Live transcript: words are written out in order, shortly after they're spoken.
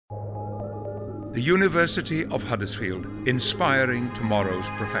The University of Huddersfield, inspiring tomorrow's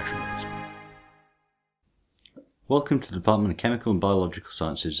professionals. Welcome to the Department of Chemical and Biological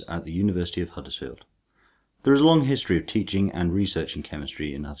Sciences at the University of Huddersfield. There is a long history of teaching and research in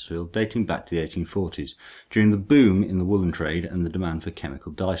chemistry in Huddersfield, dating back to the 1840s, during the boom in the woolen trade and the demand for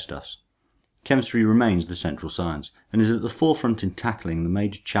chemical dyestuffs. Chemistry remains the central science, and is at the forefront in tackling the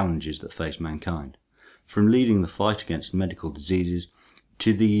major challenges that face mankind. From leading the fight against medical diseases,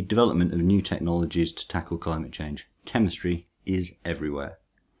 to the development of new technologies to tackle climate change, chemistry is everywhere.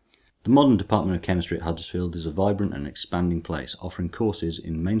 The modern Department of Chemistry at Huddersfield is a vibrant and expanding place, offering courses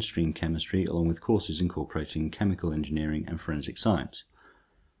in mainstream chemistry along with courses incorporating chemical engineering and forensic science.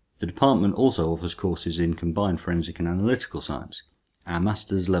 The department also offers courses in combined forensic and analytical science. Our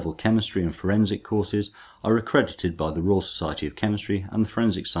master's level chemistry and forensic courses are accredited by the Royal Society of Chemistry and the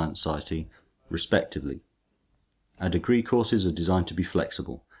Forensic Science Society, respectively. Our degree courses are designed to be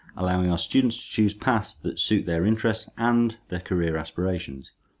flexible, allowing our students to choose paths that suit their interests and their career aspirations.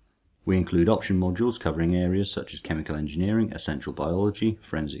 We include option modules covering areas such as chemical engineering, essential biology,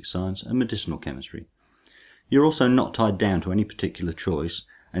 forensic science, and medicinal chemistry. You're also not tied down to any particular choice,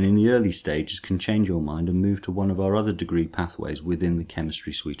 and in the early stages can change your mind and move to one of our other degree pathways within the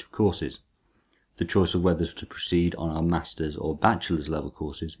chemistry suite of courses. The choice of whether to proceed on our master's or bachelor's level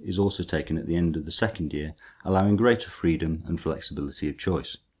courses is also taken at the end of the second year, allowing greater freedom and flexibility of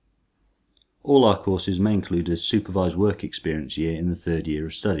choice. All our courses may include a supervised work experience year in the third year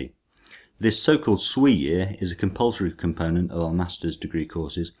of study. This so-called SWE year is a compulsory component of our master's degree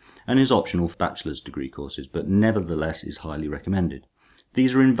courses and is optional for bachelor's degree courses, but nevertheless is highly recommended.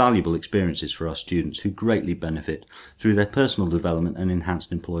 These are invaluable experiences for our students who greatly benefit through their personal development and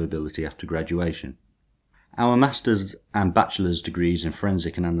enhanced employability after graduation. Our master's and bachelor's degrees in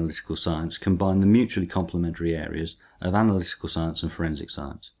forensic and analytical science combine the mutually complementary areas of analytical science and forensic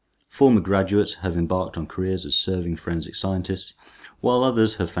science. Former graduates have embarked on careers as serving forensic scientists, while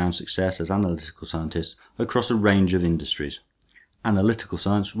others have found success as analytical scientists across a range of industries. Analytical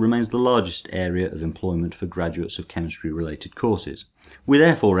science remains the largest area of employment for graduates of chemistry-related courses. We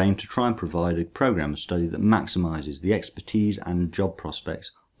therefore aim to try and provide a programme of study that maximises the expertise and job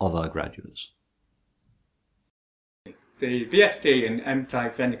prospects of our graduates. The BSc and M.Sci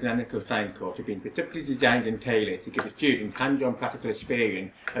Forensic and Analytical Science course have been specifically designed and tailored to give the student hands-on practical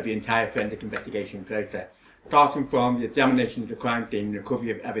experience of the entire forensic investigation process, starting from the examination of the crime scene and recovery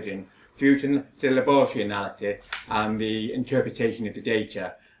of evidence, through to the laboratory analysis and the interpretation of the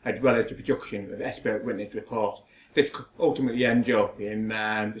data, as well as the production of expert witness reports. This ultimately ends up in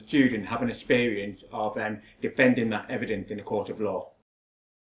the student having experience of defending that evidence in a court of law.